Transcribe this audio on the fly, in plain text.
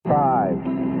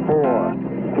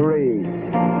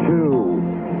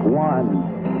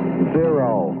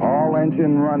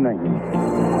engine running.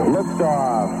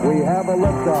 Liftoff. We have a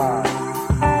liftoff.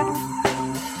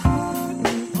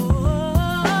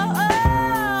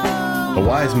 A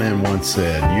wise man once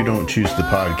said, "You don't choose the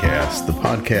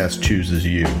podcast chooses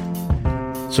you."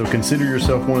 So consider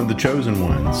yourself one of the chosen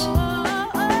ones.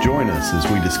 Join us as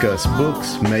we discuss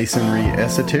books, masonry,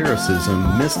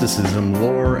 esotericism, mysticism,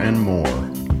 lore, and more.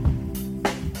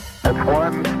 It's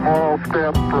one small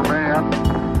step for man,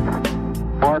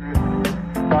 one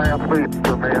giant leap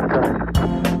for mankind.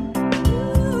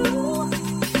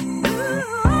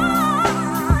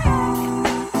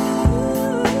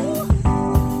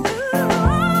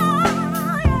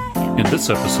 In this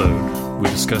episode, we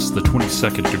discuss the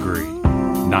 22nd degree,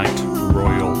 Knight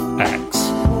Royal Axe.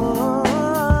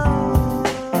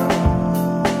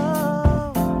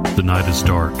 The night is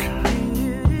dark,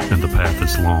 and the path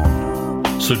is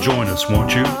long. So join us,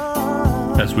 won't you,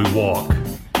 as we walk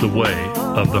the way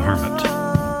of the hermit.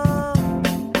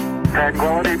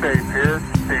 Tranquility Base here.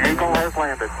 The Eagle has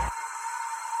landed.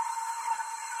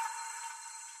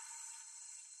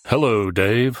 Hello,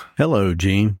 Dave. Hello,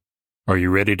 Gene. Are you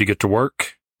ready to get to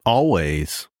work?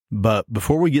 Always. But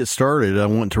before we get started, I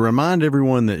want to remind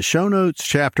everyone that show notes,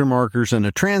 chapter markers, and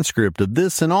a transcript of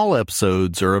this and all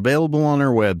episodes are available on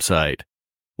our website,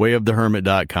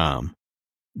 wayofthehermit.com.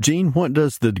 Gene, what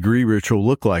does the degree ritual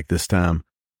look like this time?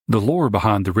 The lore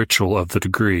behind the ritual of the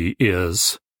degree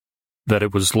is that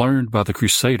it was learned by the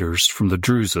Crusaders from the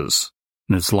Druzes,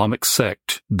 an Islamic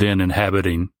sect then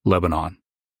inhabiting Lebanon.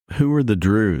 Who are the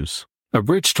Druze? A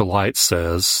Bridge to Light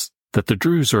says that the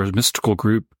Druze are a mystical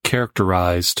group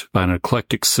characterized by an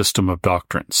eclectic system of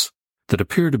doctrines that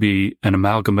appear to be an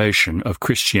amalgamation of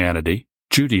Christianity,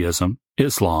 Judaism,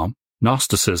 Islam,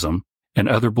 Gnosticism, and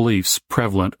other beliefs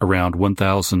prevalent around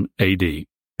 1000 AD.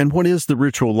 And what is the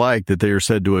ritual like that they are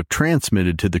said to have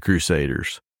transmitted to the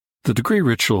Crusaders? The degree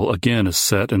ritual again is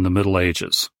set in the Middle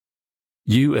Ages.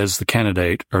 You, as the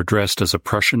candidate, are dressed as a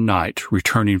Prussian knight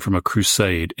returning from a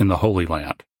crusade in the Holy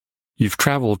Land. You've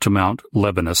traveled to Mount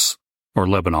Libanus, or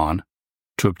Lebanon,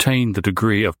 to obtain the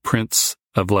degree of Prince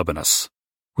of Libanus,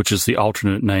 which is the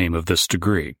alternate name of this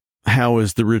degree. How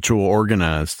is the ritual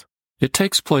organized? It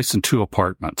takes place in two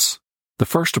apartments. The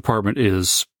first apartment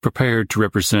is prepared to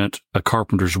represent a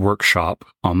carpenter's workshop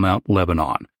on Mount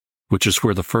Lebanon, which is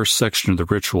where the first section of the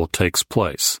ritual takes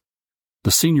place.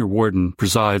 The senior warden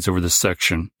presides over this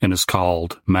section and is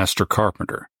called Master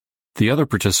Carpenter. The other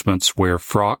participants wear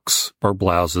frocks or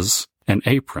blouses and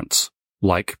aprons,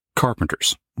 like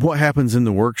carpenters. What happens in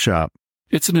the workshop?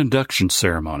 It's an induction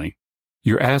ceremony.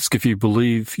 You're asked if you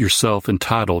believe yourself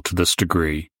entitled to this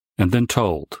degree, and then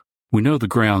told, "We know the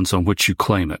grounds on which you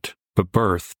claim it, but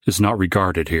birth is not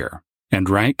regarded here, and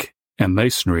rank and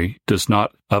masonry does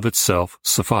not of itself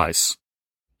suffice.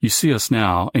 You see us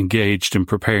now engaged in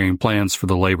preparing plans for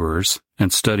the laborers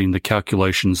and studying the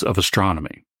calculations of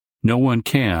astronomy. No one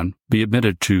can be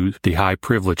admitted to the high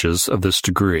privileges of this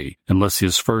degree unless he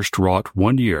has first wrought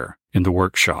 1 year in the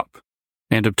workshop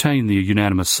and obtained the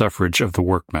unanimous suffrage of the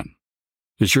workmen.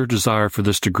 Is your desire for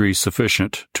this degree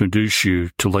sufficient to induce you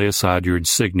to lay aside your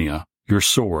insignia, your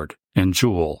sword, and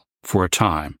jewel for a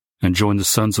time and join the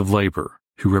sons of labor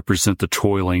who represent the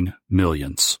toiling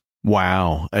millions?"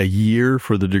 Wow, a year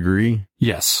for the degree?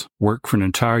 Yes, work for an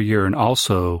entire year and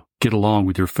also get along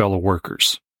with your fellow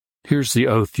workers. Here's the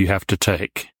oath you have to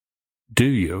take. Do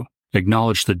you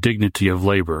acknowledge the dignity of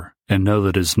labor and know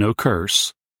that it is no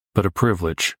curse, but a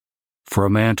privilege, for a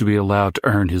man to be allowed to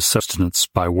earn his sustenance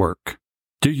by work?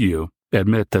 Do you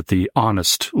admit that the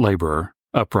honest laborer,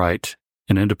 upright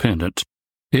and independent,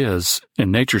 is,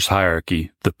 in nature's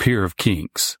hierarchy, the peer of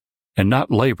kings, and not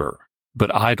labor,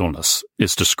 but idleness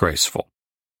is disgraceful?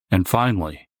 And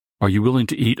finally, are you willing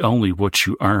to eat only what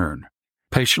you earn,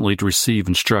 patiently to receive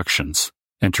instructions,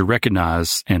 and to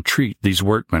recognize and treat these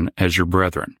workmen as your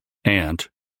brethren and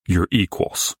your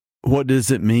equals? What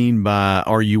does it mean by,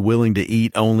 are you willing to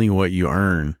eat only what you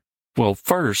earn? Well,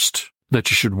 first, that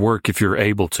you should work if you're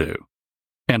able to.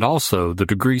 And also, the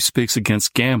degree speaks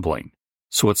against gambling,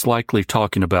 so it's likely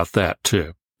talking about that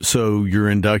too. So you're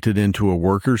inducted into a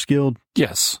workers' guild?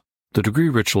 Yes. The degree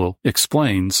ritual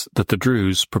explains that the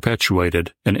Druze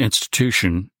perpetuated an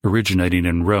institution originating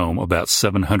in Rome about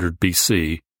 700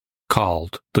 BC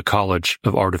called the College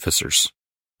of Artificers,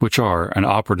 which are an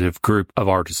operative group of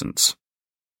artisans.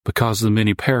 Because of the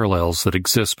many parallels that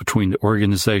exist between the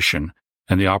organization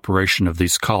and the operation of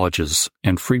these colleges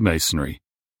and Freemasonry,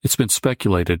 it's been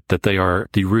speculated that they are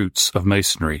the roots of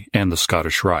Masonry and the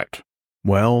Scottish Rite.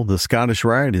 Well, the Scottish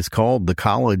Rite is called the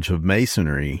College of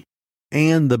Masonry,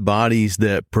 and the bodies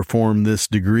that perform this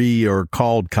degree are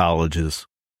called colleges.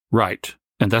 Right,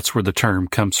 and that's where the term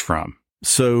comes from.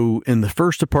 So in the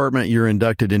first apartment, you're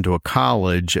inducted into a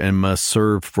college and must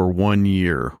serve for 1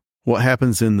 year. What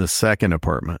happens in the second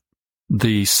apartment?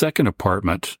 The second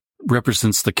apartment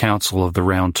represents the Council of the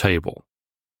Round Table.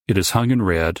 It is hung in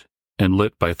red and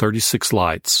lit by 36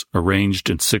 lights arranged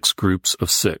in 6 groups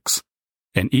of 6,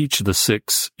 and each of the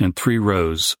 6 in 3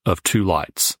 rows of 2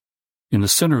 lights. In the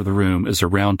center of the room is a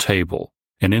round table,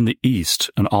 and in the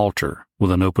east an altar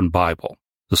with an open Bible,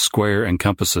 the square and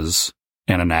compasses,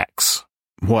 and an axe.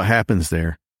 What happens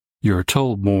there? You are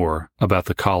told more about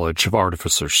the College of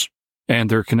Artificers and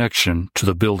their connection to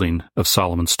the building of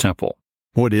Solomon's Temple.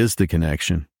 What is the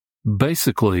connection?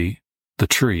 Basically, the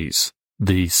trees,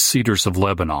 the cedars of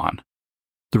Lebanon.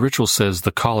 The ritual says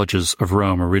the colleges of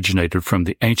Rome originated from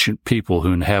the ancient people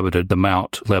who inhabited the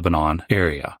Mount Lebanon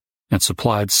area and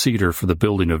supplied cedar for the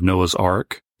building of Noah's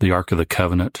Ark, the Ark of the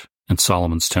Covenant, and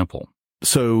Solomon's Temple.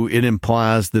 So it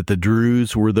implies that the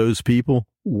Druze were those people?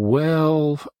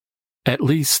 Well, at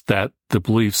least that the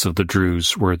beliefs of the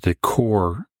Druze were the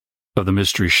core of the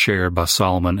mysteries shared by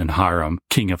Solomon and Hiram,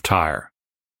 king of Tyre.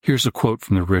 Here's a quote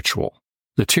from the ritual.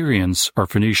 The Tyrians, or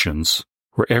Phoenicians,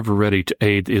 were ever ready to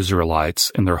aid the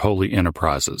Israelites in their holy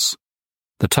enterprises.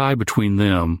 The tie between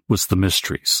them was the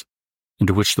mysteries,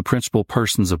 into which the principal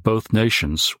persons of both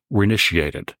nations were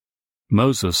initiated.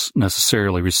 Moses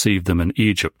necessarily received them in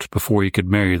Egypt before he could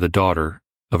marry the daughter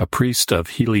of a priest of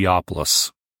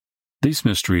Heliopolis. These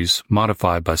mysteries,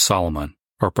 modified by Solomon,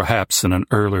 or perhaps in an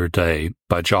earlier day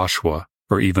by Joshua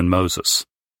or even Moses,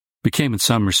 became in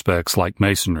some respects like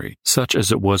Masonry, such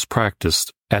as it was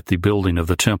practiced at the building of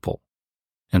the temple,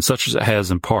 and such as it has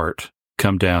in part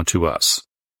come down to us.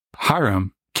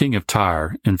 Hiram, king of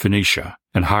Tyre in Phoenicia,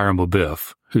 and Hiram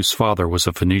Abiff, whose father was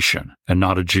a Phoenician and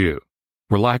not a Jew,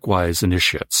 were likewise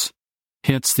initiates.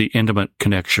 Hence the intimate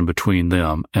connection between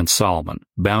them and Solomon,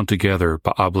 bound together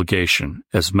by obligation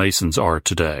as Masons are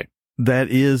today. That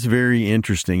is very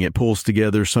interesting. It pulls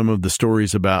together some of the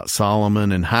stories about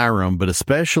Solomon and Hiram, but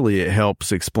especially it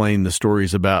helps explain the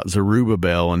stories about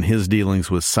Zerubbabel and his dealings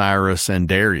with Cyrus and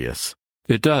Darius.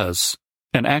 It does.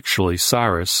 And actually,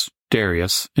 Cyrus,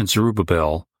 Darius, and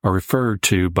Zerubbabel are referred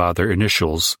to by their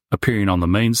initials appearing on the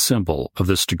main symbol of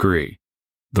this degree,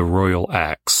 the royal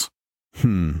axe.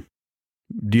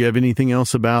 Do you have anything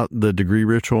else about the degree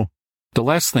ritual? The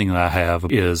last thing I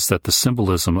have is that the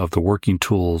symbolism of the working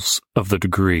tools of the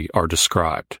degree are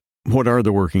described. What are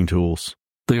the working tools?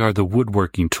 They are the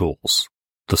woodworking tools,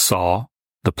 the saw,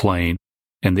 the plane,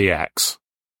 and the axe.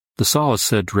 The saw is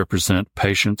said to represent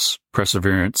patience,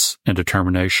 perseverance, and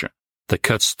determination that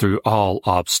cuts through all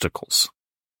obstacles.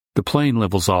 The plane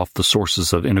levels off the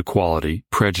sources of inequality,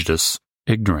 prejudice,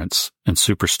 ignorance, and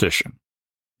superstition.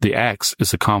 The axe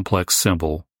is a complex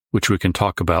symbol, which we can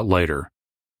talk about later,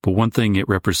 but one thing it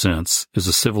represents is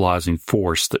a civilizing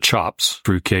force that chops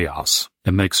through chaos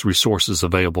and makes resources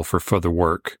available for further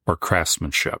work or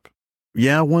craftsmanship.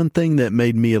 Yeah, one thing that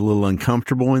made me a little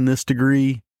uncomfortable in this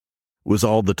degree was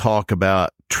all the talk about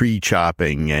tree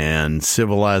chopping and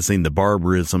civilizing the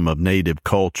barbarism of native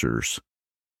cultures.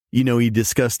 You know, he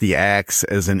discussed the axe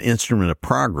as an instrument of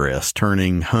progress,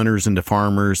 turning hunters into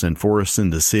farmers and forests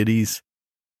into cities.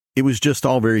 It was just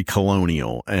all very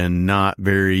colonial and not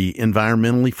very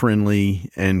environmentally friendly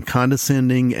and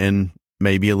condescending and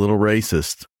maybe a little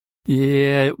racist.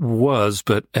 Yeah, it was,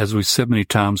 but as we've said many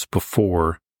times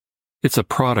before, it's a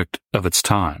product of its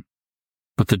time.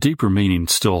 But the deeper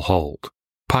meanings still hold.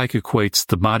 Pike equates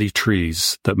the mighty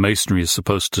trees that Masonry is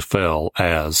supposed to fell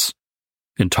as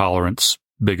intolerance,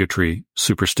 bigotry,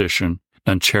 superstition,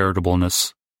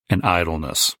 uncharitableness, and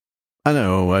idleness. I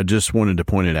know, I just wanted to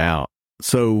point it out.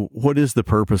 So, what is the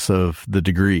purpose of the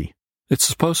degree? It's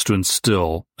supposed to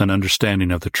instill an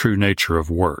understanding of the true nature of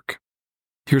work.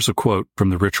 Here's a quote from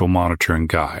the Ritual Monitoring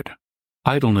Guide.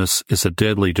 Idleness is a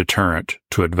deadly deterrent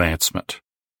to advancement.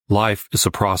 Life is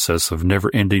a process of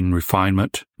never-ending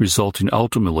refinement, resulting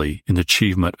ultimately in the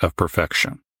achievement of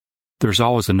perfection. There's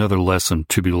always another lesson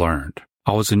to be learned,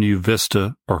 always a new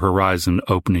vista or horizon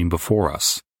opening before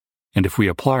us. And if we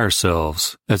apply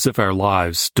ourselves as if our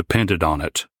lives depended on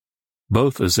it,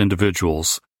 both as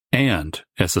individuals and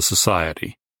as a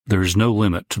society, there is no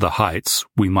limit to the heights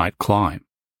we might climb.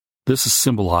 This is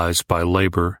symbolized by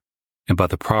labor and by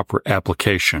the proper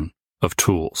application of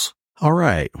tools. All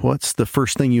right, what's the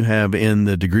first thing you have in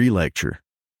the degree lecture?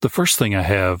 The first thing I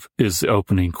have is the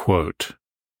opening quote.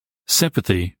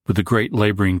 Sympathy with the great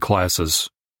laboring classes,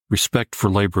 respect for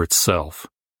labor itself,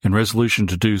 and resolution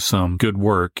to do some good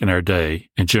work in our day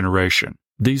and generation.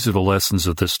 These are the lessons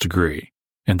of this degree,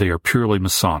 and they are purely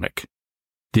Masonic.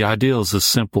 The ideal is as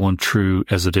simple and true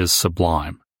as it is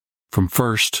sublime. From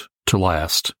first to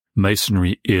last,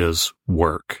 Masonry is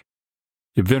work.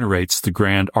 It venerates the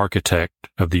grand architect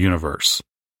of the universe.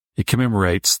 It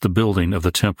commemorates the building of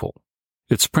the temple.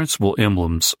 Its principal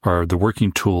emblems are the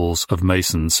working tools of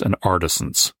masons and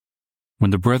artisans.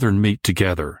 When the brethren meet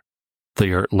together,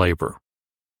 they are at labor.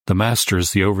 The master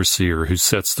is the overseer who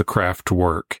sets the craft to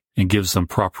work and gives them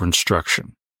proper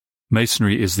instruction.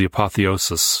 Masonry is the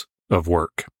apotheosis of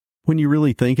work. When you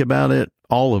really think about it,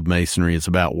 all of Masonry is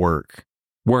about work.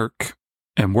 Work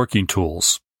and working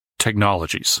tools,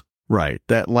 technologies. Right.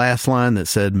 That last line that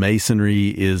said Masonry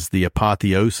is the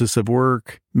apotheosis of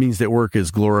work means that work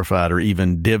is glorified or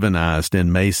even divinized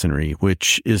in Masonry,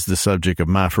 which is the subject of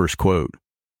my first quote.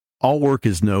 All work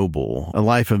is noble. A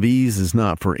life of ease is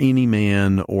not for any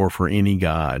man or for any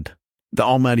god. The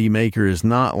Almighty Maker is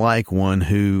not like one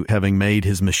who, having made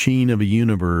his machine of a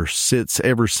universe, sits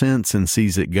ever since and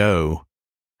sees it go.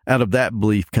 Out of that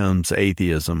belief comes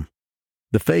atheism.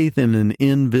 The faith in an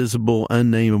invisible,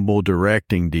 unnameable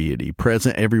directing deity,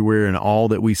 present everywhere in all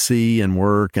that we see and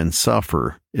work and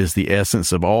suffer, is the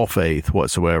essence of all faith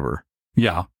whatsoever.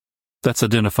 Yeah, that's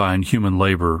identifying human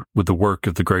labor with the work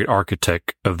of the great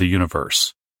architect of the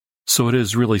universe. So it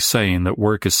is really saying that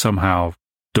work is somehow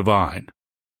divine.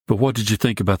 But what did you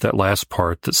think about that last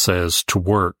part that says to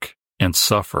work and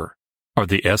suffer are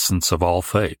the essence of all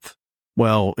faith?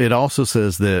 Well, it also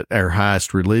says that our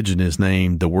highest religion is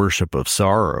named the worship of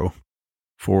sorrow.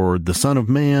 For the Son of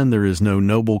Man there is no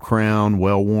noble crown,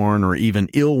 well-worn or even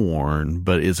ill-worn,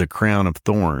 but is a crown of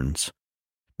thorns.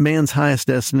 Man's highest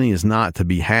destiny is not to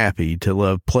be happy, to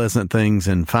love pleasant things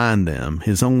and find them.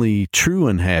 His only true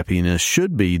unhappiness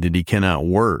should be that he cannot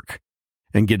work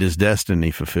and get his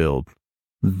destiny fulfilled.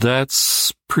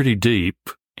 That's pretty deep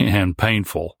and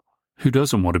painful. Who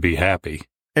doesn't want to be happy?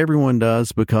 Everyone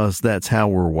does, because that's how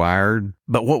we're wired.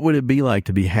 But what would it be like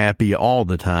to be happy all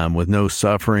the time with no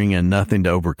suffering and nothing to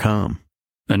overcome?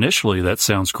 Initially, that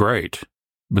sounds great.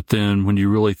 But then when you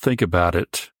really think about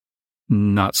it,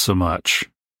 not so much.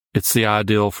 It's the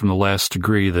ideal from the last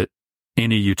degree that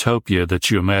any utopia that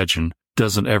you imagine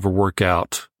doesn't ever work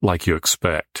out like you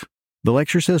expect. The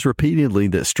lecture says repeatedly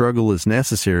that struggle is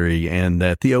necessary and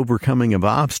that the overcoming of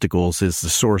obstacles is the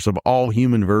source of all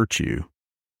human virtue.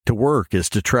 To work is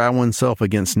to try oneself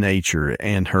against nature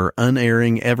and her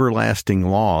unerring, everlasting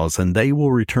laws, and they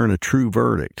will return a true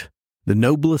verdict. The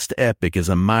noblest epic is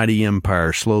a mighty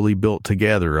empire slowly built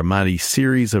together, a mighty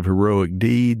series of heroic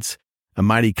deeds, a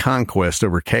mighty conquest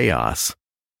over chaos.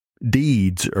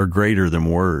 Deeds are greater than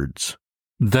words.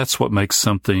 That's what makes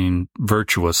something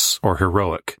virtuous or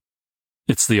heroic.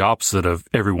 It's the opposite of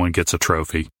everyone gets a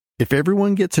trophy. If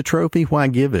everyone gets a trophy, why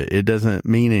give it? It doesn't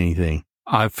mean anything.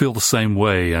 I feel the same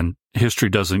way, and history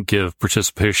doesn't give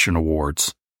participation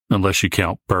awards, unless you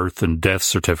count birth and death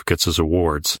certificates as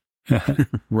awards.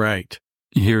 Right.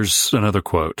 Here's another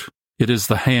quote. It is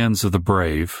the hands of the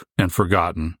brave and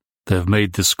forgotten that have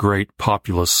made this great,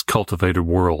 populous, cultivated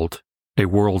world a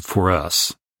world for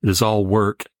us. It is all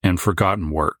work and forgotten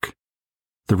work.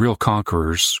 The real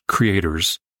conquerors,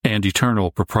 creators, and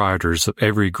eternal proprietors of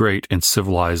every great and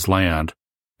civilized land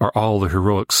are all the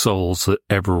heroic souls that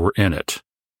ever were in it.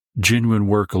 Genuine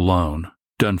work alone,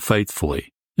 done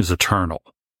faithfully, is eternal,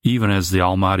 even as the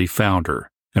Almighty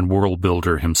Founder and World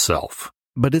Builder himself.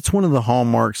 But it's one of the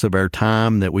hallmarks of our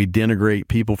time that we denigrate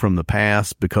people from the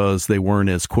past because they weren't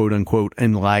as quote-unquote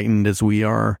enlightened as we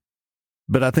are.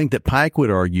 But I think that Pike would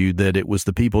argue that it was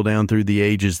the people down through the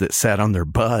ages that sat on their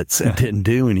butts and didn't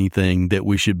do anything that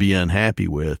we should be unhappy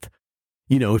with.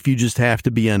 You know, if you just have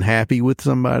to be unhappy with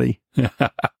somebody.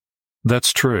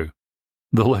 That's true.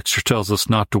 The lecture tells us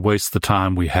not to waste the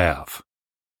time we have.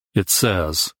 It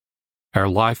says, our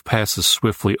life passes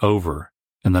swiftly over,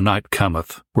 and the night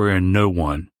cometh wherein no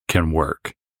one can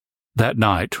work. That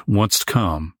night, once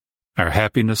come, our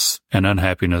happiness and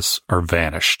unhappiness are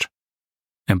vanished,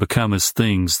 and become as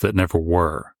things that never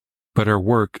were. But our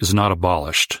work is not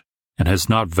abolished, and has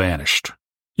not vanished.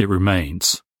 It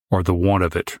remains, or the want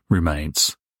of it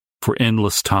remains, for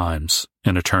endless times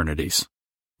and eternities.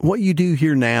 What you do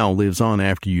here now lives on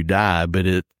after you die, but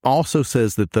it also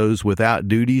says that those without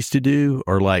duties to do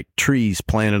are like trees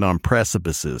planted on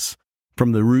precipices,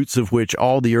 from the roots of which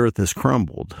all the earth has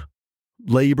crumbled.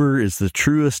 Labor is the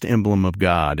truest emblem of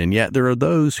God, and yet there are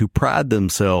those who pride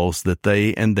themselves that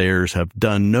they and theirs have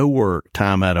done no work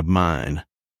time out of mind.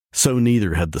 So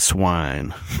neither had the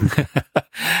swine.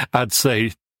 I'd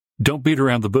say, don't beat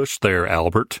around the bush there,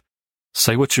 Albert.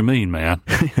 Say what you mean, man.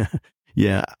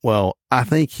 Yeah, well, I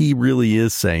think he really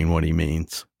is saying what he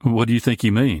means. What do you think he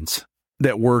means?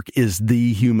 That work is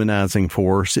the humanizing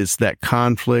force. It's that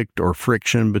conflict or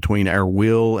friction between our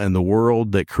will and the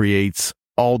world that creates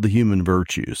all the human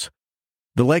virtues.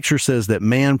 The lecture says that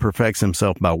man perfects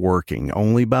himself by working.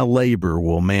 Only by labor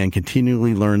will man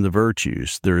continually learn the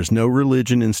virtues. There is no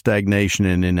religion in stagnation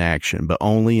and inaction, but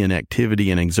only in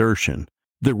activity and exertion.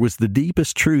 There was the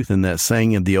deepest truth in that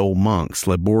saying of the old monks,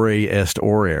 labore est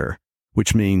orare,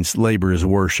 which means labor is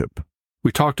worship.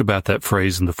 We talked about that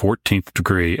phrase in the 14th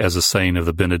degree as a saying of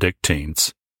the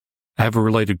Benedictines. I have a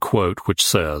related quote which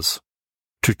says,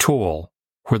 "To toil,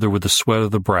 whether with the sweat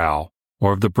of the brow,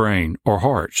 or of the brain or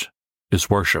heart, is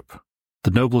worship,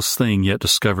 the noblest thing yet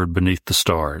discovered beneath the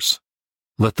stars.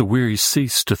 Let the weary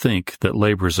cease to think that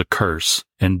labor is a curse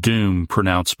and doom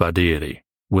pronounced by deity.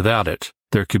 Without it,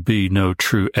 there could be no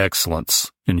true excellence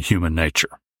in human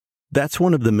nature." That's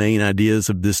one of the main ideas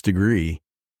of this degree,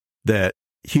 that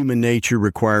human nature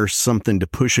requires something to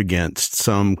push against,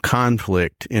 some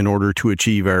conflict in order to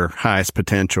achieve our highest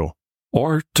potential.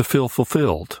 Or to feel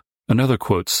fulfilled. Another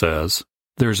quote says,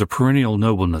 "There is a perennial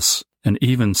nobleness and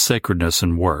even sacredness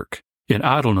in work. In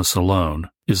idleness alone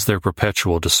is there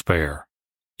perpetual despair.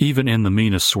 Even in the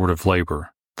meanest sort of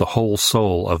labor, the whole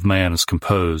soul of man is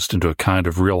composed into a kind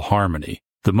of real harmony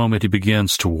the moment he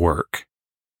begins to work.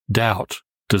 Doubt,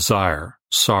 desire,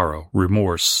 sorrow,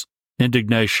 remorse,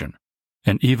 indignation,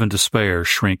 and even despair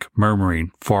shrink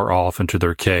murmuring far off into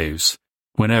their caves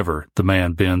whenever the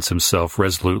man bends himself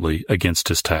resolutely against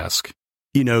his task."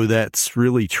 You know, that's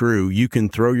really true. You can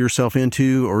throw yourself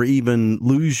into or even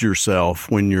lose yourself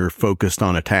when you're focused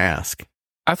on a task.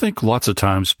 I think lots of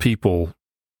times people,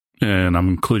 and I'm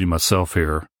including myself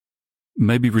here,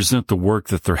 maybe resent the work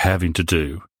that they're having to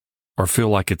do or feel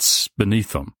like it's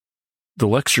beneath them. The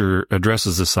lecture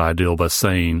addresses this ideal by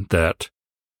saying that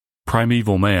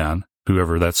primeval man,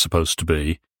 whoever that's supposed to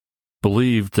be,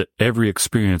 believed that every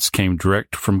experience came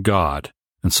direct from God,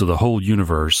 and so the whole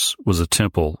universe was a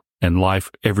temple and life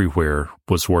everywhere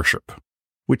was worship.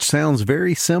 Which sounds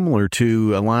very similar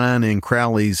to a line in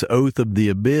Crowley's Oath of the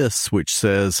Abyss, which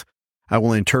says, "I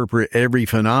will interpret every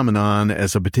phenomenon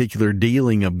as a particular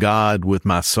dealing of God with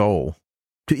my soul."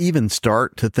 To even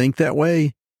start to think that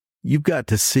way, you've got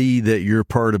to see that you're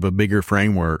part of a bigger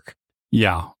framework.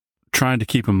 Yeah, trying to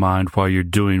keep in mind while you're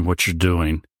doing what you're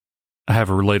doing. I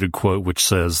have a related quote which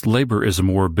says, "Labor is a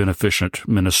more beneficent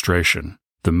ministration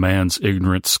than man's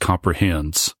ignorance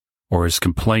comprehends, or his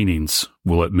complainings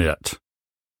will admit.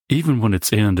 Even when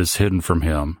its end is hidden from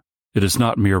him, it is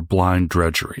not mere blind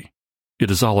drudgery. It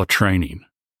is all a training,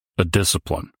 a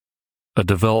discipline, a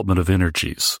development of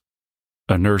energies,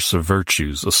 a nurse of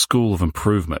virtues, a school of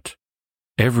improvement.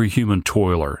 Every human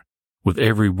toiler, with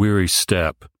every weary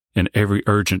step and every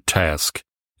urgent task,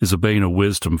 is obeying a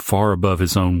wisdom far above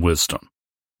his own wisdom,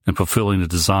 and fulfilling a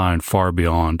design far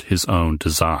beyond his own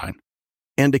design."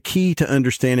 And a key to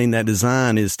understanding that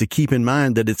design is to keep in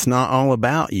mind that it's not all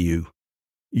about you.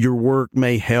 Your work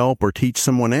may help or teach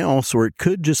someone else, or it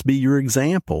could just be your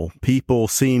example, people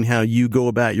seeing how you go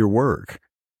about your work.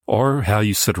 Or how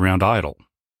you sit around idle,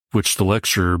 which the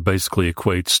lecture basically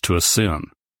equates to a sin,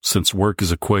 since work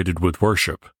is equated with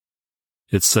worship.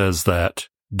 It says that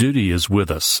duty is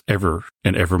with us ever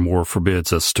and evermore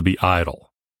forbids us to be idle,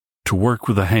 to work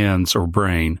with the hands or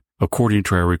brain according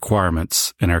to our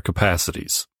requirements and our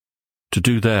capacities. To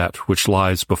do that which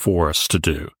lies before us to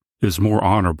do is more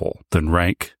honorable than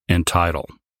rank and title.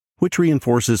 Which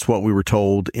reinforces what we were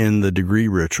told in the degree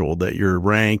ritual, that your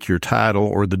rank, your title,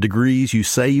 or the degrees you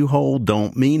say you hold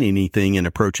don't mean anything in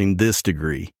approaching this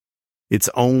degree. It's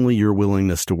only your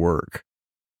willingness to work.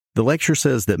 The lecture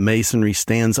says that Masonry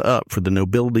stands up for the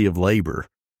nobility of labor.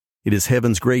 It is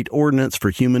heaven's great ordinance for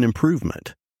human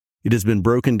improvement. It has been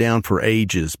broken down for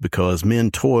ages because men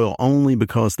toil only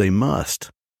because they must,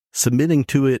 submitting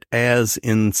to it as,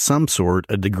 in some sort,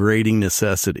 a degrading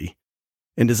necessity,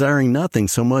 and desiring nothing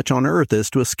so much on earth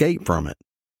as to escape from it.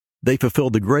 They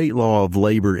fulfill the great law of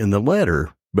labor in the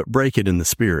letter, but break it in the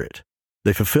spirit.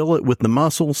 They fulfill it with the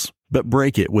muscles, but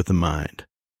break it with the mind.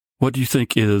 What do you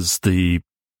think is the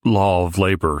law of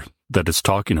labor that it's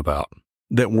talking about?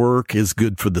 That work is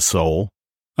good for the soul.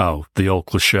 Oh, the old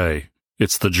cliche.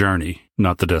 It's the journey,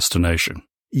 not the destination.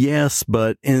 Yes,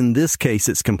 but in this case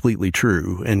it's completely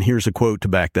true, and here's a quote to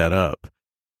back that up.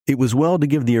 "It was well to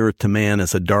give the earth to man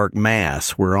as a dark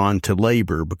mass whereon to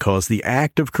labor, because the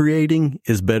act of creating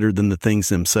is better than the things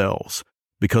themselves,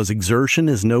 because exertion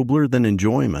is nobler than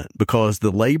enjoyment, because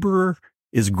the laborer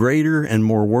is greater and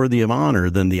more worthy of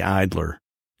honor than the idler."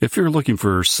 If you're looking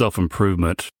for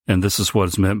self-improvement, and this is what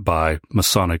is meant by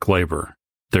Masonic labor,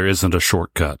 there isn't a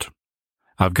shortcut.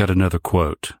 I've got another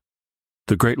quote.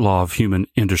 "The great law of human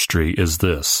industry is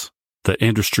this, that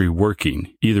industry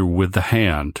working either with the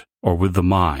hand or with the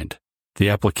mind, the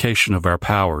application of our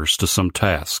powers to some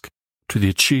task, to the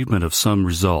achievement of some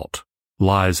result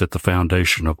lies at the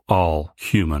foundation of all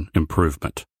human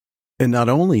improvement. And not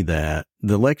only that,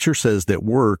 the lecture says that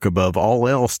work above all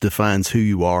else defines who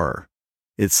you are.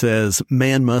 It says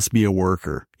man must be a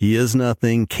worker. He is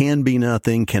nothing, can be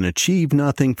nothing, can achieve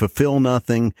nothing, fulfill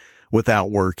nothing without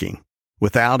working.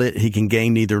 Without it, he can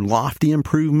gain neither lofty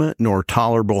improvement nor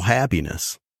tolerable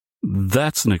happiness.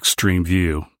 That's an extreme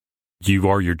view. You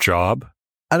are your job?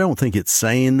 I don't think it's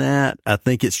saying that. I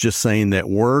think it's just saying that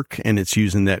work, and it's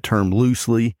using that term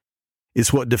loosely,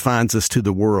 is what defines us to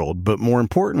the world. But more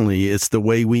importantly, it's the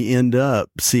way we end up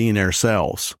seeing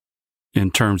ourselves.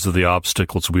 In terms of the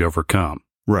obstacles we overcome.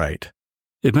 Right.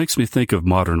 It makes me think of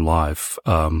modern life.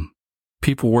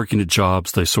 People working at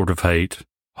jobs they sort of hate,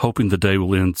 hoping the day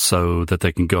will end so that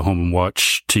they can go home and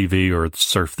watch TV or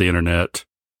surf the internet.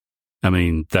 I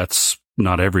mean, that's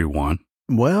not everyone.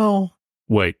 Well,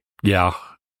 wait, yeah,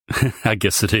 I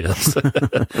guess it is.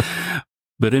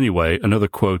 But anyway, another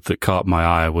quote that caught my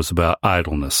eye was about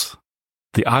idleness.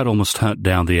 The idle must hunt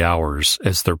down the hours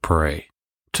as their prey.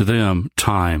 To them,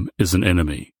 time is an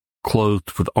enemy,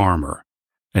 clothed with armor,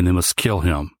 and they must kill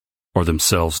him or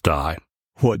themselves die.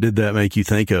 What did that make you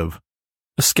think of?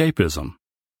 Escapism.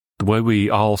 The way we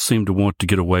all seem to want to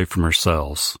get away from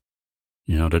ourselves.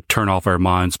 To turn off our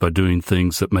minds by doing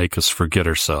things that make us forget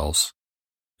ourselves.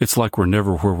 It's like we're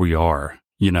never where we are.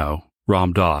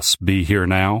 Ram Dass, be here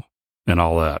now, and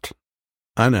all that.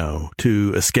 I know,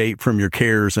 to escape from your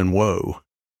cares and woe.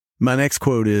 My next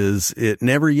quote is, "It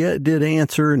never yet did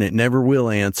answer, and it never will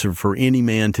answer for any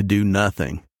man to do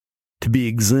nothing. To be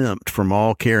exempt from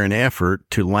all care and effort,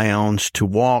 to lounge, to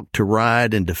walk, to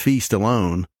ride, and to feast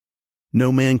alone.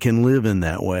 No man can live in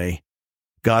that way.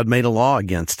 God made a law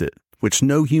against it, which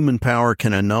no human power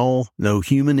can annul, no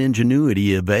human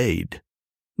ingenuity evade."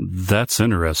 That's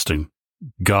interesting.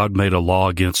 God made a law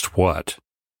against what?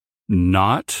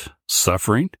 Not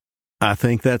suffering? I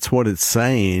think that's what it's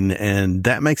saying, and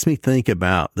that makes me think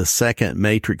about the second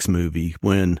Matrix movie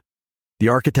when the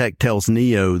architect tells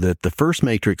Neo that the first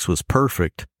Matrix was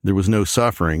perfect, there was no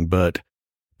suffering, but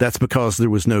that's because there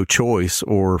was no choice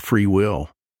or free will.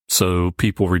 So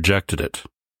people rejected it.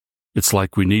 It's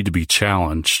like we need to be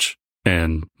challenged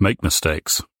and make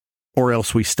mistakes. Or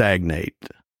else we stagnate.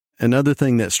 Another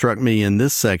thing that struck me in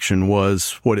this section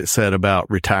was what it said about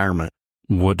retirement.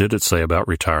 What did it say about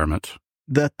retirement?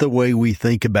 That the way we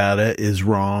think about it is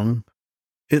wrong.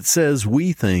 It says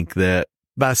we think that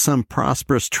by some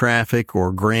prosperous traffic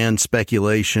or grand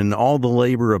speculation, all the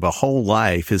labor of a whole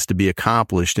life is to be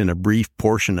accomplished in a brief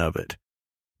portion of it.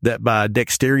 That by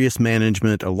dexterous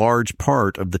management, a large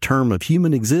part of the term of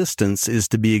human existence is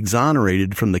to be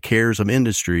exonerated from the cares of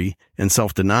industry and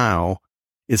self-denial,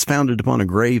 is founded upon a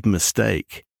grave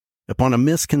mistake, upon a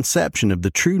misconception of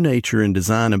the true nature and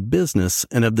design of business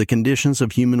and of the conditions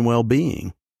of human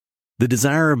well-being. The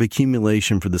desire of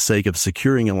accumulation for the sake of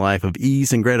securing a life of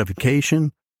ease and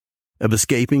gratification, of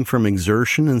escaping from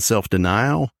exertion and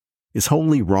self-denial, is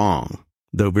wholly wrong,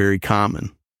 though very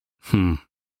common.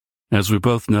 As we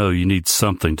both know, you need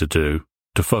something to do,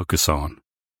 to focus on.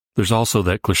 There's also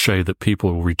that cliche that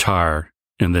people will retire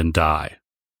and then die.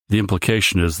 The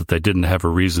implication is that they didn't have a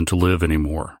reason to live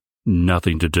anymore,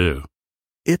 nothing to do.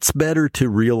 It's better to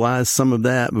realize some of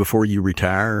that before you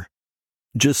retire.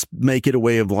 Just make it a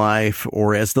way of life,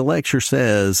 or as the lecture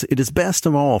says, it is best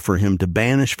of all for him to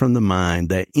banish from the mind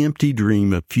that empty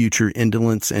dream of future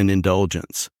indolence and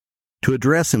indulgence, to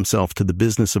address himself to the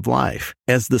business of life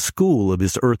as the school of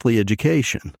his earthly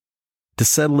education, to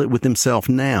settle it with himself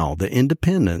now that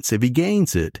independence, if he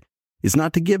gains it, is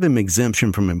not to give him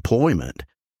exemption from employment.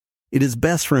 It is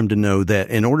best for him to know that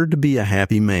in order to be a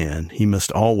happy man, he must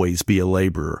always be a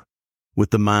laborer,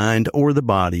 with the mind or the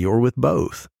body or with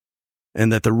both,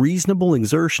 and that the reasonable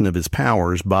exertion of his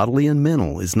powers, bodily and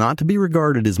mental, is not to be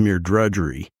regarded as mere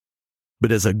drudgery,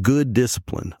 but as a good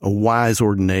discipline, a wise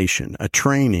ordination, a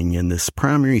training in this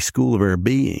primary school of our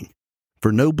being,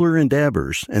 for nobler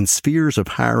endeavors and spheres of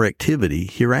higher activity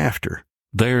hereafter.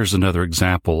 There's another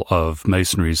example of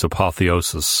Masonry's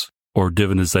apotheosis, or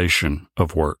divinization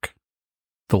of work.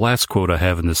 The last quote I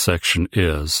have in this section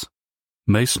is,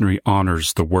 "Masonry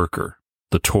honors the worker,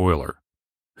 the toiler,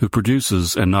 who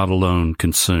produces and not alone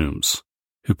consumes,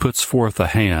 who puts forth a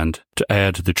hand to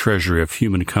add to the treasury of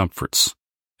human comforts,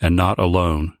 and not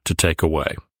alone to take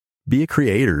away." Be a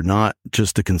creator, not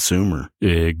just a consumer.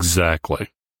 Exactly.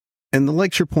 And the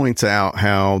lecture points out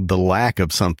how the lack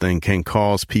of something can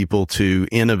cause people to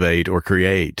innovate or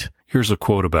create. Here's a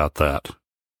quote about that.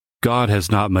 "God has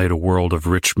not made a world of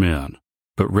rich men,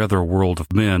 but rather a world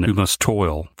of men who must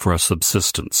toil for a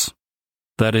subsistence.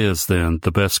 That is, then,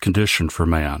 the best condition for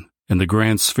man, and the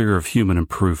grand sphere of human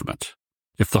improvement.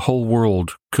 If the whole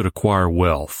world could acquire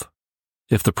wealth,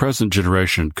 if the present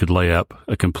generation could lay up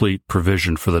a complete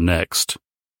provision for the next,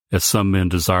 as some men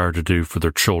desire to do for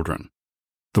their children,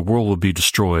 the world would be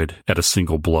destroyed at a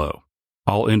single blow.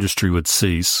 All industry would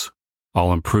cease,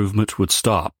 all improvement would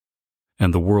stop,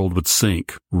 and the world would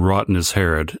sink, rotten as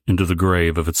Herod, into the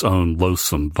grave of its own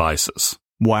loathsome vices.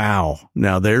 Wow.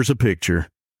 Now there's a picture.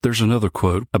 There's another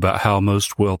quote about how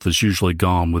most wealth is usually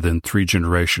gone within 3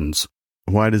 generations.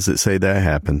 Why does it say that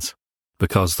happens?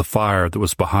 Because the fire that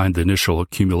was behind the initial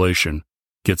accumulation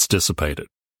gets dissipated.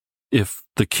 If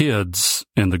the kids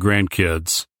and the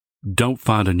grandkids don't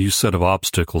find a new set of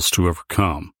obstacles to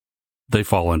overcome, they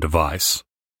fall into vice,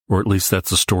 or at least that's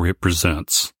the story it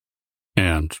presents.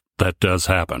 And that does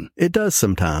happen. It does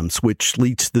sometimes, which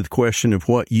leads to the question of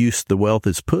what use the wealth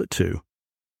is put to.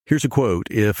 Here's a quote: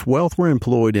 "If wealth were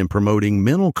employed in promoting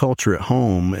mental culture at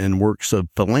home and works of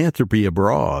philanthropy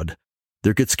abroad,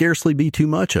 there could scarcely be too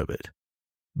much of it.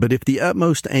 But if the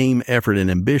utmost aim, effort, and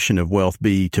ambition of wealth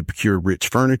be to procure rich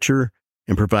furniture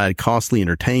and provide costly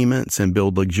entertainments and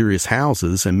build luxurious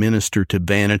houses and minister to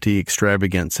vanity,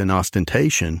 extravagance, and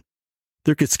ostentation,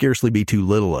 there could scarcely be too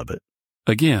little of it."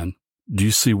 Again, do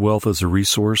you see wealth as a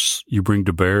resource you bring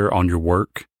to bear on your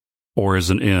work, or as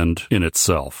an end in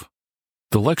itself?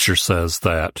 The lecture says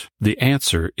that the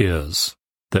answer is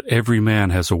that every man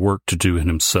has a work to do in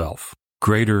himself,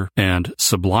 greater and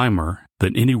sublimer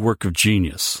than any work of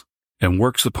genius, and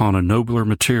works upon a nobler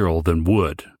material than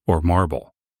wood or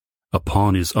marble,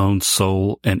 upon his own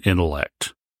soul and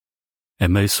intellect,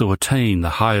 and may so attain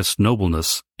the highest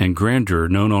nobleness and grandeur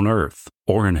known on earth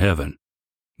or in heaven,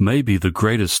 may be the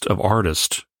greatest of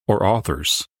artists or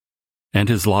authors, and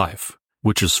his life,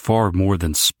 which is far more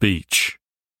than speech,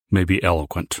 may be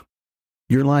eloquent.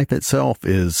 Your life itself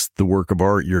is the work of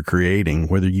art you're creating,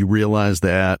 whether you realize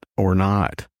that or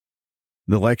not.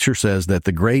 The lecture says that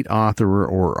the great author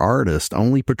or artist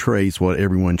only portrays what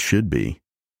everyone should be.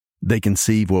 They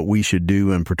conceive what we should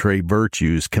do and portray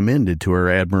virtues commended to our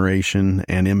admiration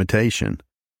and imitation.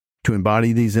 To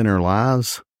embody these in our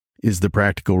lives is the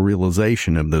practical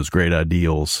realization of those great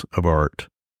ideals of art.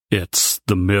 It's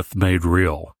the myth made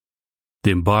real,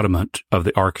 the embodiment of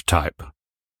the archetype.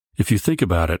 If you think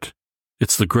about it,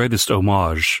 it's the greatest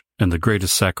homage and the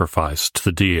greatest sacrifice to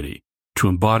the deity, to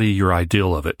embody your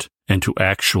ideal of it and to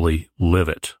actually live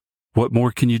it. What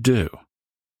more can you do?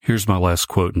 Here's my last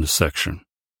quote in this section.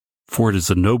 "For it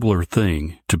is a nobler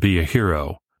thing to be a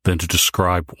hero than to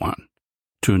describe one,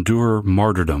 to endure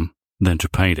martyrdom than to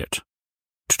paint it,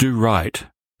 to do right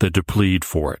than to plead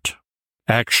for it.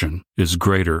 Action is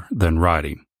greater than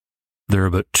writing. There are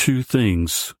but 2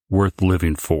 things worth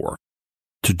living for: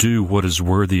 to do what is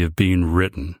worthy of being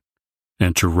written,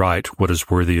 and to write what is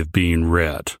worthy of being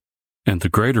read. And the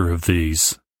greater of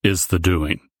these is the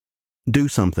doing." Do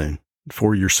something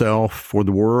for yourself, for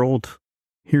the world.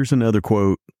 Here's another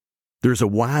quote: "There's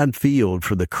a wide field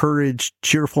for the courage,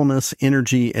 cheerfulness,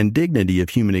 energy, and dignity of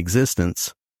human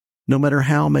existence. No matter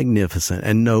how magnificent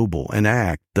and noble an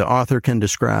act the author can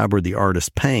describe or the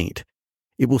artist paint,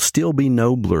 it will still be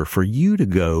nobler for you to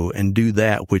go and do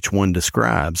that which one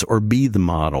describes, or be the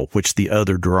model which the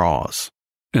other draws."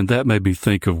 And that made me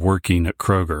think of working at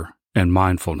Kroger and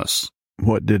mindfulness.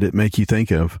 What did it make you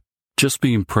think of? Just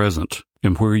being present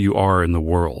and where you are in the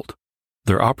world.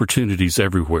 There are opportunities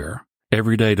everywhere,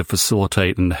 every day, to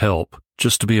facilitate and help,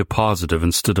 just to be a positive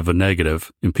instead of a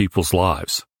negative in people's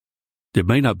lives. It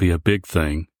may not be a big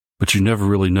thing, but you never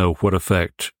really know what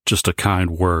effect just a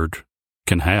kind word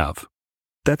can have.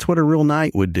 That's what a real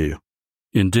knight would do.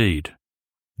 Indeed.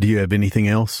 Do you have anything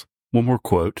else? One more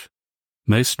quote.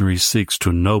 "Masonry seeks to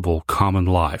ennoble common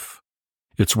life.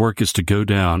 Its work is to go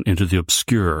down into the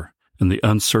obscure and the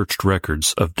unsearched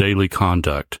records of daily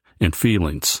conduct and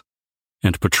feelings,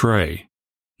 and portray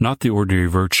not the ordinary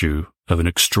virtue of an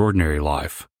extraordinary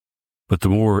life, but the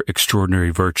more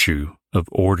extraordinary virtue of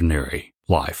ordinary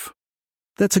life."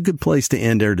 That's a good place to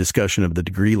end our discussion of the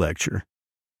degree lecture.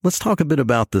 Let's talk a bit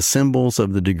about the symbols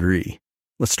of the degree.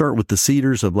 Let's start with the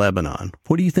cedars of Lebanon.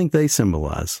 What do you think they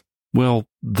symbolize? Well,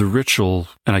 the ritual,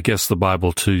 and I guess the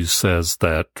Bible too, says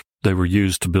that they were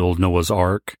used to build Noah's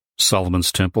Ark,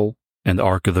 Solomon's Temple, and the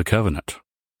Ark of the Covenant.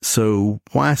 So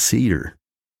why cedar?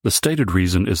 The stated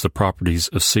reason is the properties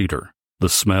of cedar, the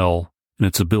smell, and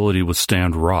its ability to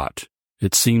withstand rot.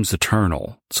 It seems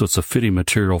eternal, so it's a fitting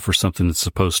material for something that's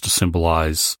supposed to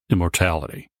symbolize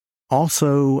immortality.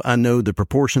 Also, I know the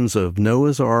proportions of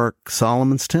Noah's Ark,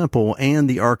 Solomon's Temple, and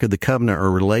the Ark of the Covenant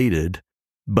are related,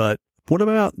 but what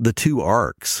about the 2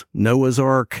 arks, Noah's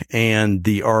Ark and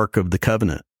the Ark of the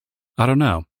Covenant? I don't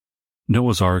know.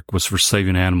 Noah's Ark was for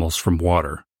saving animals from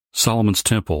water. Solomon's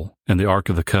Temple and the Ark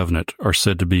of the Covenant are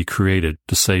said to be created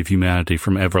to save humanity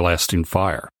from everlasting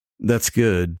fire. That's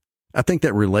good. I think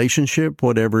that relationship,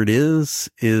 whatever it is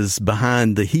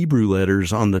behind the Hebrew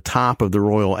letters on the top of the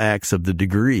royal acts of the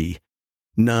degree,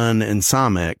 Nun and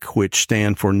Samek, which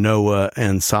stand for Noah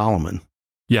and Solomon.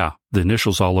 Yeah, the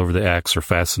initials all over the acts are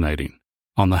fascinating.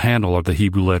 On the handle are the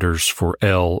Hebrew letters for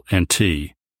L and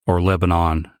T, or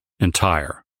Lebanon and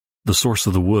Tyre, the source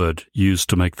of the wood used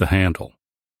to make the handle.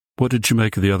 What did you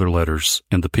make of the other letters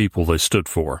and the people they stood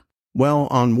for? Well,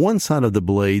 on one side of the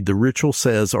blade, the ritual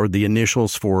says are the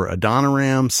initials for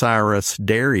Adoniram, Cyrus,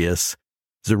 Darius,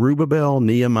 Zerubbabel,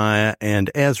 Nehemiah,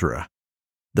 and Ezra.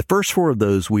 The first four of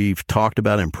those we've talked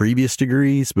about in previous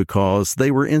degrees because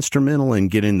they were instrumental in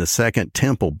getting the second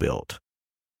temple built.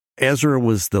 Ezra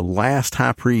was the last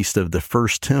high priest of the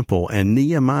first temple, and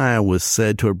Nehemiah was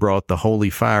said to have brought the holy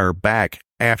fire back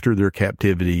after their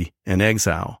captivity and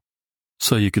exile.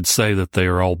 So you could say that they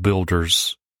are all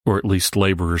builders, or at least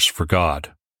laborers for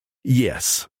God.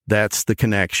 Yes, that's the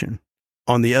connection.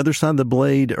 On the other side of the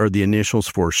blade are the initials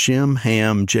for Shem,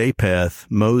 Ham, Japheth,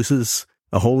 Moses,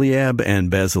 Aholiab,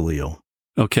 and Bezaleel.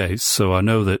 Okay, so I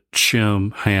know that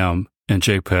Shem, Ham, and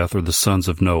Japheth are the sons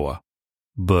of Noah.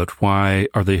 But why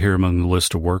are they here among the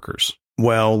list of workers?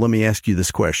 Well, let me ask you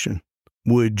this question.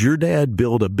 Would your dad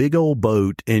build a big old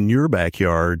boat in your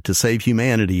backyard to save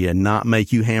humanity and not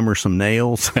make you hammer some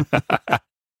nails?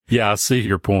 Yeah, I see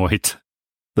your point.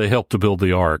 They helped to build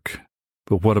the ark.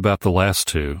 But what about the last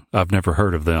two? I've never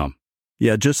heard of them.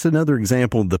 Yeah, just another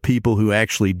example of the people who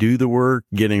actually do the work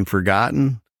getting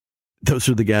forgotten. Those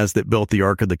are the guys that built the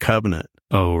Ark of the Covenant.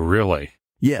 Oh, really?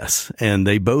 Yes, and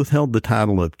they both held the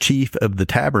title of Chief of the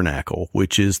Tabernacle,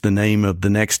 which is the name of the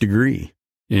next degree.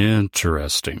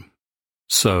 Interesting.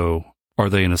 So, are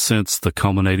they in a sense the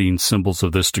culminating symbols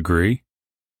of this degree?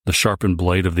 The sharpened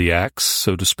blade of the axe,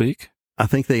 so to speak? I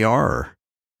think they are.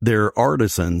 They're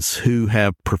artisans who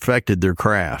have perfected their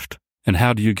craft. And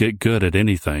how do you get good at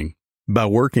anything? By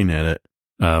working at it.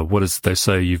 What does they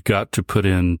say? You've got to put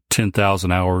in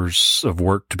 10,000 hours of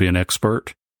work to be an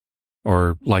expert?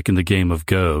 Or like in the game of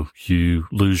Go, you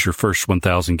lose your first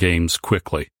 1,000 games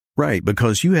quickly. Right,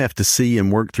 because you have to see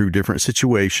and work through different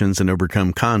situations and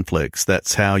overcome conflicts.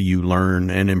 That's how you learn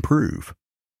and improve.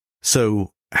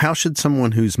 So, how should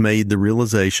someone who's made the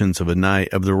realizations of a Knight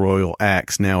of the Royal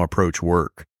Axe now approach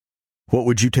work? What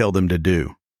would you tell them to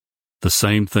do? The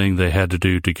same thing they had to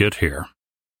do to get here.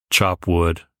 Chop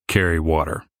wood, carry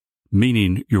water.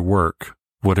 Meaning your work,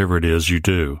 whatever it is you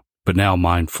do, but now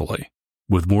mindfully,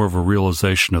 with more of a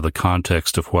realization of the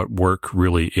context of what work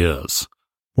really is.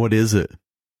 What is it?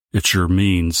 It's your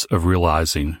means of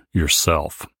realizing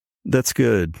yourself. That's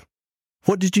good.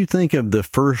 What did you think of the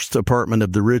first apartment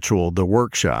of the ritual, the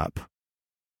workshop?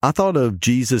 I thought of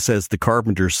Jesus as the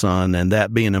carpenter's son and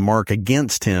that being a mark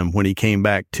against him when he came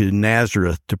back to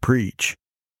Nazareth to preach.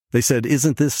 They said,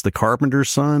 "Isn't this the carpenter's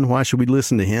son? Why should we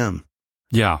listen to him?"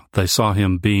 Yeah, they saw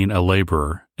him being a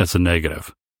laborer as a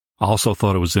negative. I also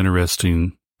thought it was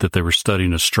interesting that they were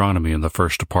studying astronomy in the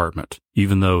first apartment,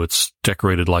 even though it's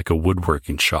decorated like a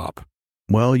woodworking shop.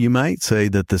 Well, you might say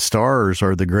that the stars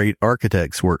are the great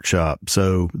architect's workshop,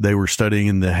 so they were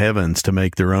studying the heavens to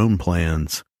make their own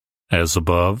plans. As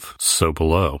above, so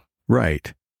below.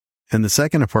 Right. And the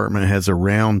second apartment has a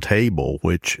round table,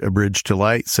 which A Bridge to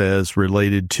Light says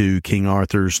related to King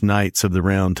Arthur's Knights of the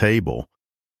Round Table.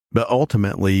 But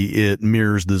ultimately, it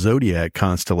mirrors the zodiac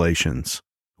constellations,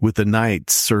 with the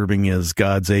knights serving as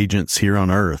God's agents here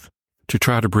on earth. To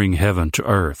try to bring heaven to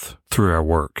earth through our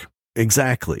work.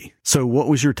 Exactly. So what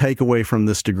was your takeaway from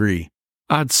this degree?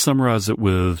 I'd summarize it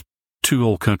with 2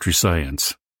 old country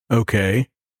sayings. Okay.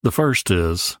 The first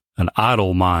is, an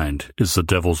idle mind is the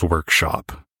devil's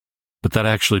workshop. But that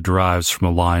actually derives from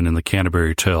a line in the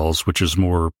Canterbury Tales, which is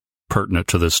more pertinent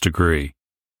to this degree.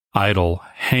 Idle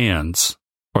hands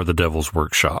are the devil's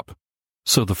workshop.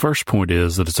 So the first point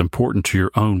is that it's important to your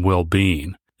own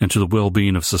well-being and to the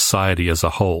well-being of society as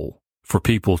a whole for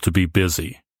people to be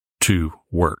busy, to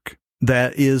work.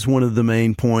 That is one of the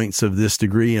main points of this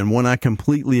degree, and one I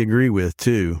completely agree with,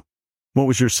 too. What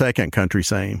was your second country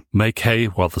saying? Make hay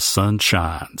while the sun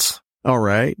shines. All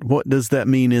right. What does that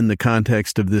mean in the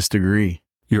context of this degree?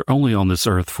 You're only on this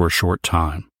earth for a short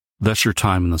time. That's your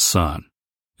time in the sun.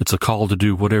 It's a call to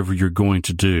do whatever you're going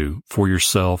to do for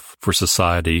yourself, for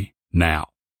society, now.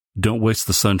 Don't waste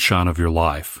the sunshine of your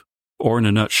life. Or in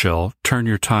a nutshell, turn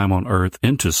your time on earth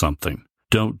into something.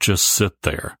 Don't just sit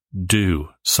there. Do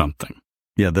something.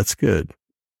 Yeah, that's good.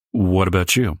 What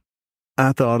about you?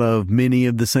 I thought of many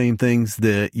of the same things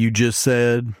that you just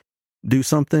said. Do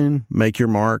something, make your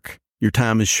mark, Your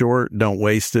time is short, don't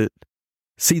waste it.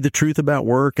 See the truth about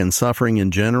work and suffering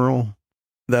in general.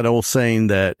 That old saying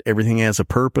that everything has a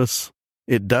purpose.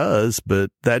 It does, but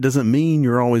that doesn't mean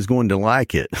you're always going to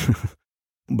like it.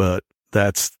 But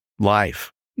that's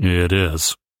life. It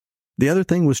is. The other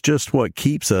thing was just what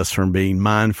keeps us from being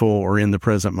mindful or in the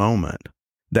present moment.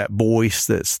 That voice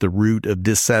that's the root of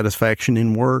dissatisfaction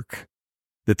in work,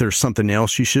 that there's something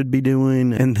else you should be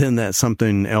doing, and then that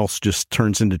something else just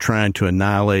turns into trying to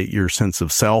annihilate your sense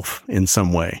of self in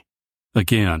some way.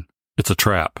 Again, it's a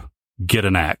trap. Get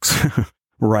an axe.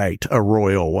 Right, a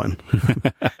royal one.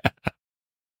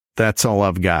 That's all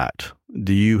I've got.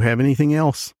 Do you have anything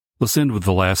else? Let's end with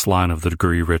the last line of the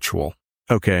degree ritual.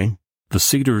 Okay. The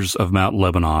cedars of Mount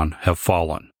Lebanon have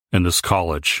fallen, and this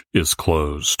college is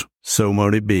closed. So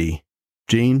mote it be.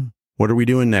 Gene, what are we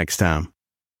doing next time?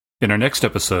 In our next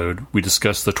episode, we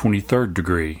discuss the 23rd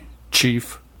degree,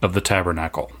 Chief of the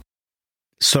Tabernacle.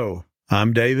 So,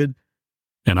 I'm David.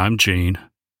 And I'm Gene.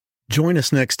 Join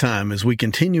us next time as we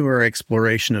continue our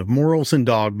exploration of Morals and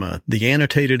Dogma, the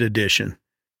annotated edition.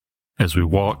 As we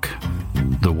walk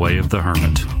the way of the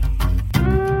hermit.